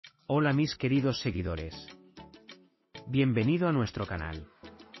Hola mis queridos seguidores. Bienvenido a nuestro canal.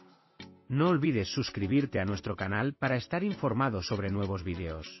 No olvides suscribirte a nuestro canal para estar informado sobre nuevos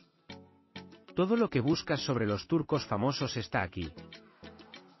vídeos. Todo lo que buscas sobre los turcos famosos está aquí.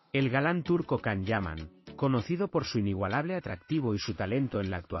 El galán turco Can Yaman, conocido por su inigualable atractivo y su talento en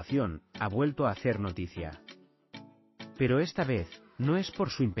la actuación, ha vuelto a hacer noticia. Pero esta vez, no es por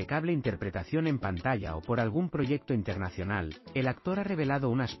su impecable interpretación en pantalla o por algún proyecto internacional, el actor ha revelado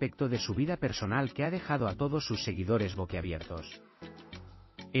un aspecto de su vida personal que ha dejado a todos sus seguidores boquiabiertos.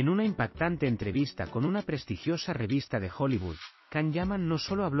 En una impactante entrevista con una prestigiosa revista de Hollywood, Can Yaman no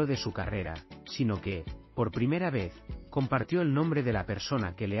solo habló de su carrera, sino que, por primera vez, compartió el nombre de la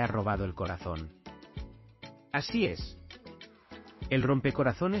persona que le ha robado el corazón. Así es. El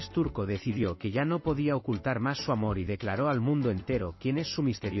rompecorazones turco decidió que ya no podía ocultar más su amor y declaró al mundo entero quién es su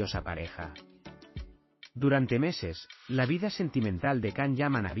misteriosa pareja. Durante meses, la vida sentimental de Can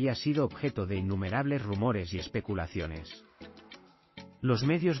Yaman había sido objeto de innumerables rumores y especulaciones. Los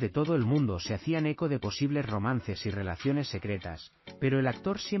medios de todo el mundo se hacían eco de posibles romances y relaciones secretas, pero el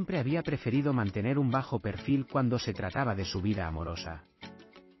actor siempre había preferido mantener un bajo perfil cuando se trataba de su vida amorosa.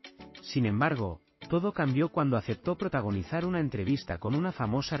 Sin embargo, todo cambió cuando aceptó protagonizar una entrevista con una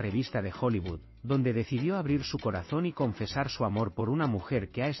famosa revista de Hollywood, donde decidió abrir su corazón y confesar su amor por una mujer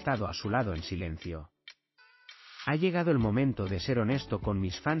que ha estado a su lado en silencio. Ha llegado el momento de ser honesto con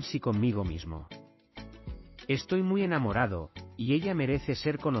mis fans y conmigo mismo. Estoy muy enamorado, y ella merece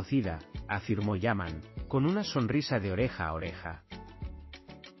ser conocida, afirmó Yaman, con una sonrisa de oreja a oreja.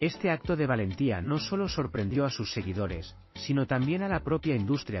 Este acto de valentía no solo sorprendió a sus seguidores, sino también a la propia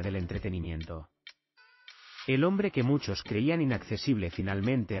industria del entretenimiento. El hombre que muchos creían inaccesible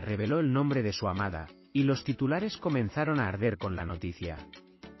finalmente reveló el nombre de su amada, y los titulares comenzaron a arder con la noticia.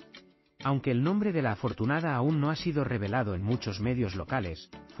 Aunque el nombre de la afortunada aún no ha sido revelado en muchos medios locales,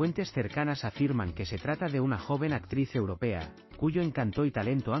 fuentes cercanas afirman que se trata de una joven actriz europea, cuyo encanto y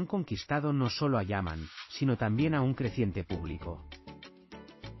talento han conquistado no solo a Yaman, sino también a un creciente público.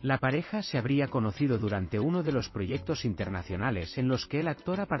 La pareja se habría conocido durante uno de los proyectos internacionales en los que el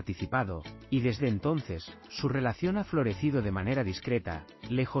actor ha participado, y desde entonces, su relación ha florecido de manera discreta,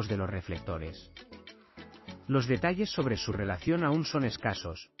 lejos de los reflectores. Los detalles sobre su relación aún son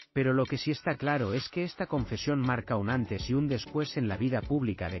escasos, pero lo que sí está claro es que esta confesión marca un antes y un después en la vida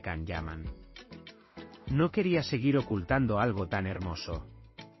pública de Can Yaman. No quería seguir ocultando algo tan hermoso.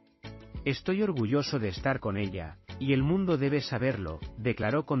 Estoy orgulloso de estar con ella, y el mundo debe saberlo,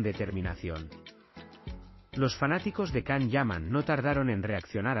 declaró con determinación. Los fanáticos de Can Yaman no tardaron en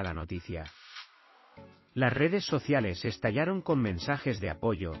reaccionar a la noticia. Las redes sociales estallaron con mensajes de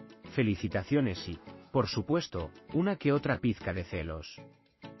apoyo, felicitaciones y, por supuesto, una que otra pizca de celos.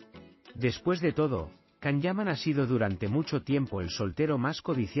 Después de todo, Can Yaman ha sido durante mucho tiempo el soltero más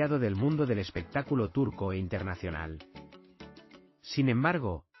codiciado del mundo del espectáculo turco e internacional. Sin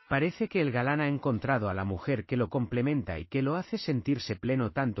embargo, parece que el galán ha encontrado a la mujer que lo complementa y que lo hace sentirse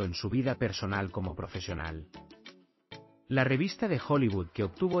pleno tanto en su vida personal como profesional. La revista de Hollywood que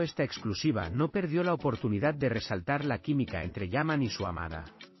obtuvo esta exclusiva no perdió la oportunidad de resaltar la química entre Yaman y su amada.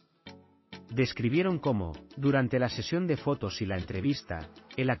 Describieron cómo, durante la sesión de fotos y la entrevista,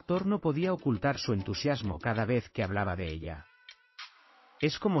 el actor no podía ocultar su entusiasmo cada vez que hablaba de ella.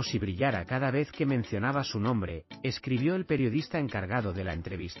 Es como si brillara cada vez que mencionaba su nombre, escribió el periodista encargado de la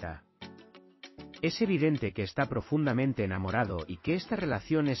entrevista. Es evidente que está profundamente enamorado y que esta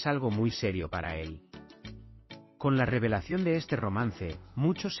relación es algo muy serio para él. Con la revelación de este romance,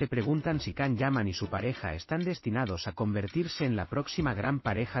 muchos se preguntan si Can Yaman y su pareja están destinados a convertirse en la próxima gran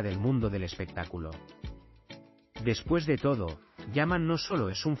pareja del mundo del espectáculo. Después de todo, Yaman no solo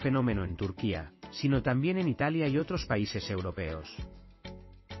es un fenómeno en Turquía, sino también en Italia y otros países europeos.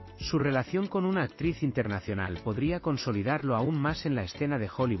 Su relación con una actriz internacional podría consolidarlo aún más en la escena de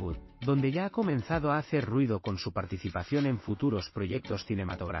Hollywood, donde ya ha comenzado a hacer ruido con su participación en futuros proyectos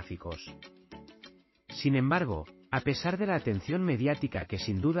cinematográficos. Sin embargo, a pesar de la atención mediática que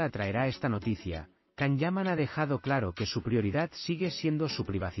sin duda atraerá esta noticia, Can Yaman ha dejado claro que su prioridad sigue siendo su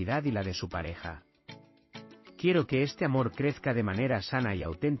privacidad y la de su pareja. Quiero que este amor crezca de manera sana y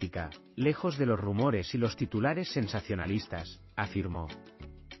auténtica, lejos de los rumores y los titulares sensacionalistas, afirmó.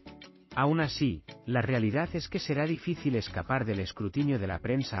 Aún así, la realidad es que será difícil escapar del escrutinio de la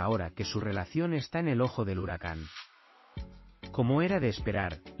prensa ahora que su relación está en el ojo del huracán. Como era de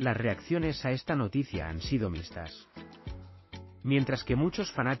esperar, las reacciones a esta noticia han sido mixtas. Mientras que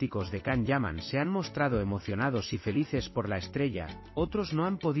muchos fanáticos de Can Yaman se han mostrado emocionados y felices por la estrella, otros no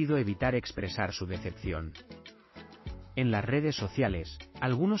han podido evitar expresar su decepción. En las redes sociales,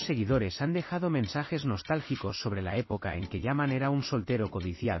 algunos seguidores han dejado mensajes nostálgicos sobre la época en que Yaman era un soltero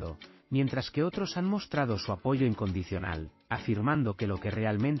codiciado, mientras que otros han mostrado su apoyo incondicional, afirmando que lo que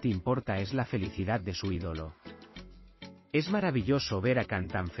realmente importa es la felicidad de su ídolo. Es maravilloso ver a Khan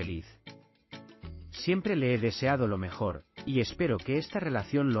tan feliz. Siempre le he deseado lo mejor, y espero que esta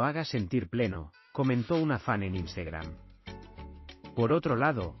relación lo haga sentir pleno, comentó una fan en Instagram. Por otro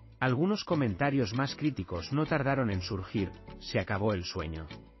lado, algunos comentarios más críticos no tardaron en surgir: se acabó el sueño.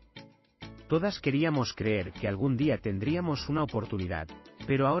 Todas queríamos creer que algún día tendríamos una oportunidad,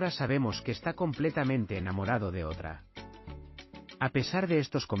 pero ahora sabemos que está completamente enamorado de otra. A pesar de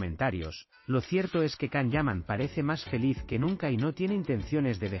estos comentarios, lo cierto es que Yaman parece más feliz que nunca y no tiene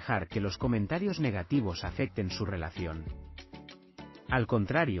intenciones de dejar que los comentarios negativos afecten su relación. Al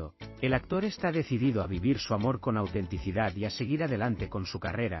contrario, el actor está decidido a vivir su amor con autenticidad y a seguir adelante con su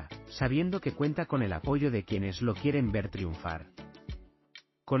carrera, sabiendo que cuenta con el apoyo de quienes lo quieren ver triunfar.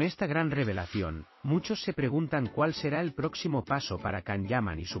 Con esta gran revelación, muchos se preguntan cuál será el próximo paso para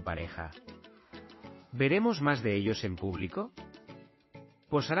Yaman y su pareja. ¿Veremos más de ellos en público?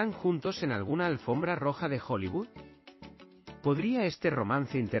 ¿Posarán juntos en alguna alfombra roja de Hollywood? ¿Podría este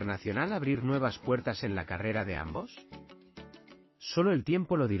romance internacional abrir nuevas puertas en la carrera de ambos? Solo el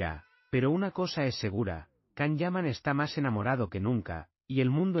tiempo lo dirá, pero una cosa es segura: Yaman está más enamorado que nunca, y el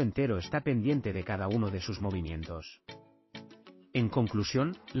mundo entero está pendiente de cada uno de sus movimientos. En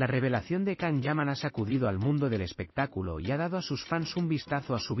conclusión, la revelación de Yaman ha sacudido al mundo del espectáculo y ha dado a sus fans un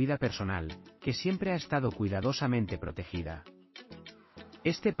vistazo a su vida personal, que siempre ha estado cuidadosamente protegida.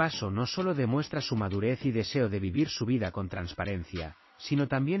 Este paso no solo demuestra su madurez y deseo de vivir su vida con transparencia, sino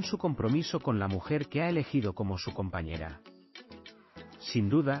también su compromiso con la mujer que ha elegido como su compañera. Sin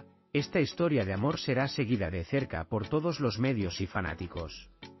duda, esta historia de amor será seguida de cerca por todos los medios y fanáticos.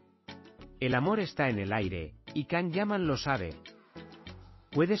 El amor está en el aire, y Yaman lo sabe.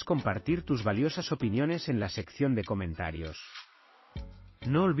 Puedes compartir tus valiosas opiniones en la sección de comentarios.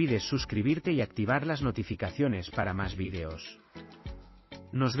 No olvides suscribirte y activar las notificaciones para más vídeos.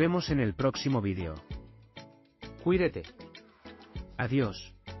 Nos vemos en el próximo vídeo. Cuídate.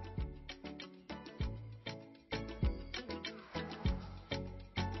 Adiós.